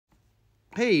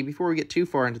Hey, before we get too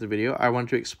far into the video, I want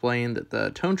to explain that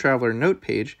the Tone Traveler note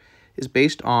page is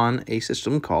based on a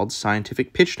system called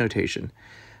Scientific Pitch Notation.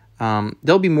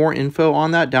 There'll be more info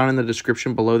on that down in the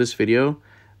description below this video,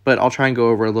 but I'll try and go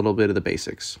over a little bit of the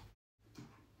basics.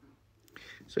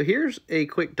 So here's a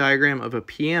quick diagram of a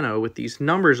piano with these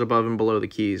numbers above and below the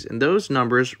keys, and those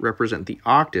numbers represent the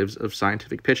octaves of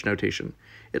Scientific Pitch Notation.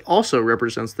 It also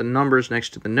represents the numbers next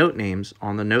to the note names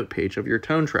on the note page of your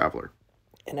Tone Traveler.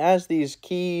 And as these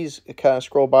keys kind of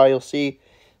scroll by, you'll see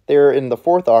they're in the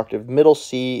 4th octave, middle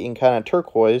C in kind of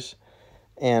turquoise,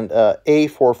 and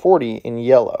A440 in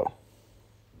yellow.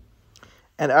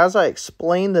 And as I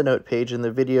explain the note page in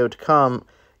the video to come,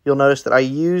 you'll notice that I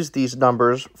use these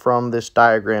numbers from this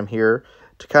diagram here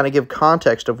to kind of give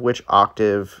context of which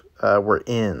octave we're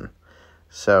in.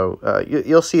 So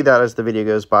you'll see that as the video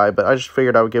goes by, but I just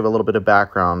figured I would give a little bit of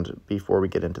background before we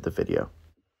get into the video.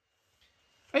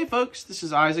 Hey folks, this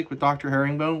is Isaac with Dr.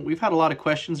 Herringbone. We've had a lot of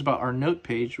questions about our note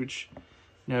page, which,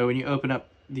 you know, when you open up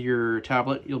your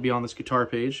tablet, you'll be on this guitar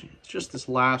page. It's just this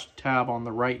last tab on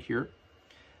the right here.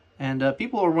 And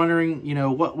people are wondering, you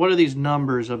know, what do these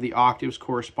numbers of the octaves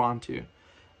correspond to?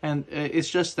 And it's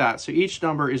just that. So each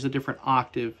number is a different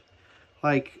octave.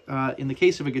 Like in the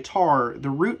case of a guitar, the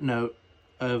root note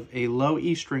of a low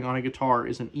E string on a guitar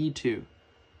is an E2.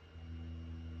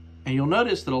 And you'll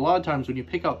notice that a lot of times when you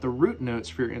pick out the root notes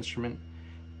for your instrument,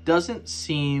 it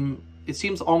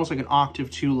seems almost like an octave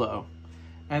too low.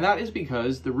 And that is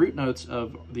because the root notes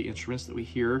of the instruments that we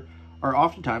hear are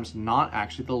oftentimes not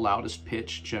actually the loudest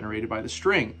pitch generated by the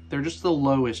string. They're just the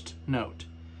lowest note.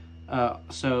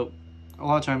 So a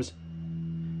lot of times,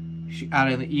 if you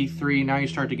add in the E3, now you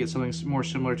start to get something more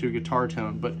similar to a guitar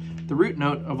tone. But the root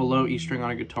note of a low E string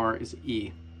on a guitar is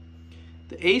E.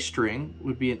 The A string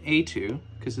would be an A2,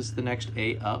 because it's the next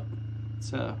A up.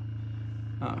 It's a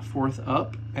 4th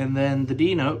up. And then the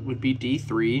D note would be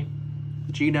D3.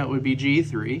 The G note would be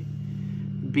G3.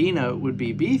 B note would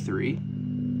be B3.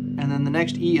 And then the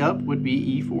next E up would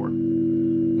be E4.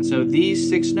 And so these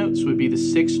 6 notes would be the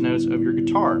 6 notes of your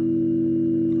guitar.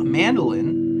 A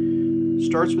mandolin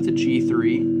starts with a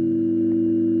G3.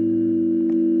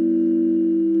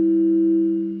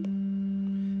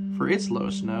 For its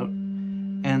lowest note.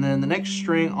 And then the next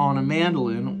string on a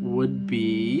mandolin would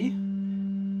be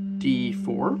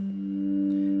D4.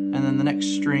 And then the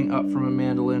next string up from a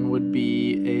mandolin would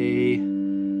be a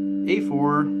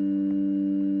A4,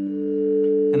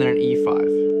 and then an E5.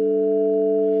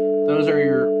 Those are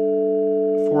your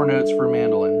 4 notes for a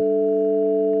mandolin.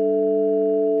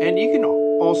 And you can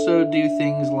also do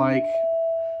things like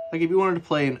if you wanted to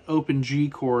play an open G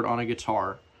chord on a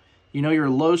guitar, you know your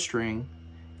low string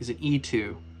is an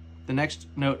E2. The next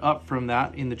note up from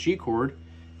that in the G chord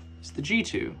is the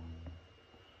G2.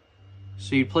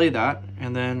 So you play that,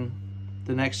 and then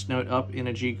the next note up in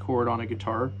a G chord on a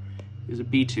guitar is a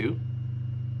B2.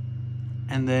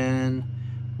 And then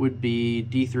would be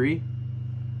D3,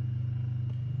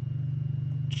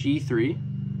 G3,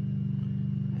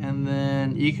 and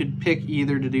then you could pick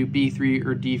either to do B3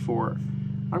 or D4.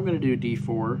 I'm going to do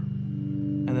D4,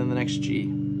 and then the next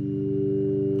G.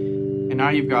 And now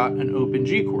you've got an open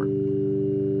G chord.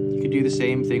 You could do the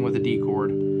same thing with a D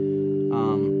chord.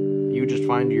 You would just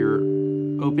find your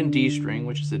open D string,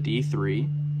 which is a D3,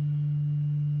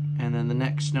 and then the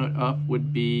next note up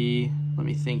would be, let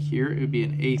me think here, it would be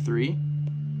an A3,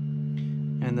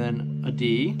 and then a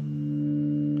D,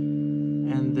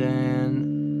 and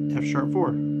then F sharp 4.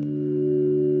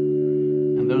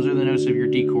 And those are the notes of your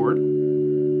D chord.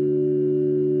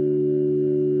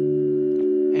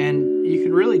 And you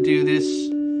can really do this.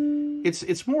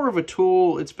 It's more of a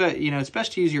tool. It's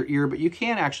best to use your ear, but you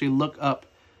can actually look up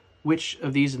which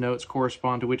of these notes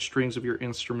correspond to which strings of your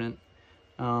instrument.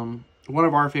 One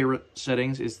of our favorite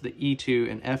settings is the E2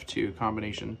 and F2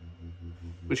 combination,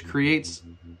 which creates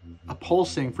a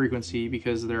pulsing frequency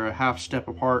because they're a half step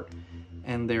apart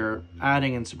and they're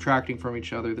adding and subtracting from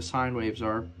each other, the sine waves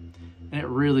are, and it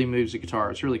really moves the guitar.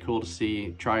 It's really cool to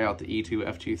see, try out the E2,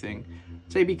 F2 thing.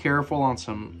 Say be careful on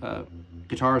some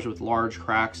guitars with large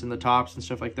cracks in the tops and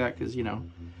stuff like that, because, you know,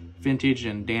 vintage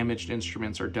and damaged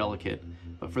instruments are delicate,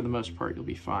 but for the most part you'll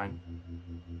be fine.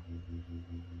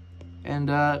 And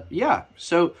yeah,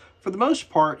 so for the most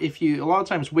part, a lot of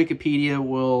times Wikipedia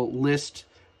will list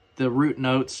the root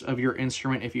notes of your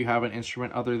instrument if you have an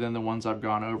instrument other than the ones I've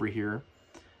gone over here.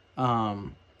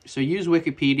 So use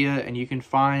Wikipedia and you can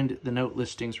find the note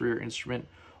listings for your instrument,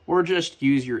 or just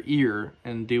use your ear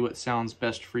and do what sounds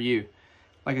best for you.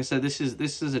 Like I said, this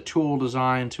is a tool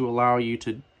designed to allow you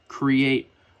to create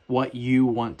what you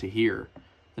want to hear.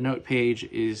 The note page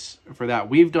is for that.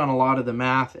 We've done a lot of the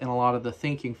math and a lot of the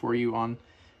thinking for you on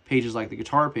pages like the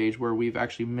guitar page, where we've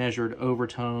actually measured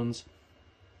overtones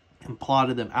and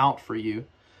plotted them out for you.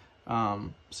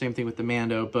 Same thing with the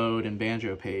Mando, bowed, and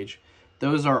banjo page.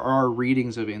 Those are our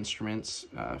readings of instruments,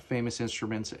 famous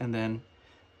instruments, and then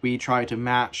we try to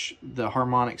match the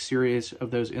harmonic series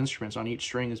of those instruments on each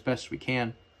string as best we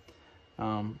can.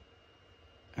 And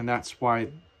that's why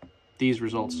these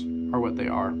results are what they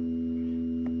are.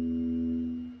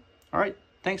 All right,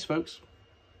 thanks, folks.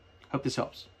 Hope this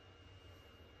helps.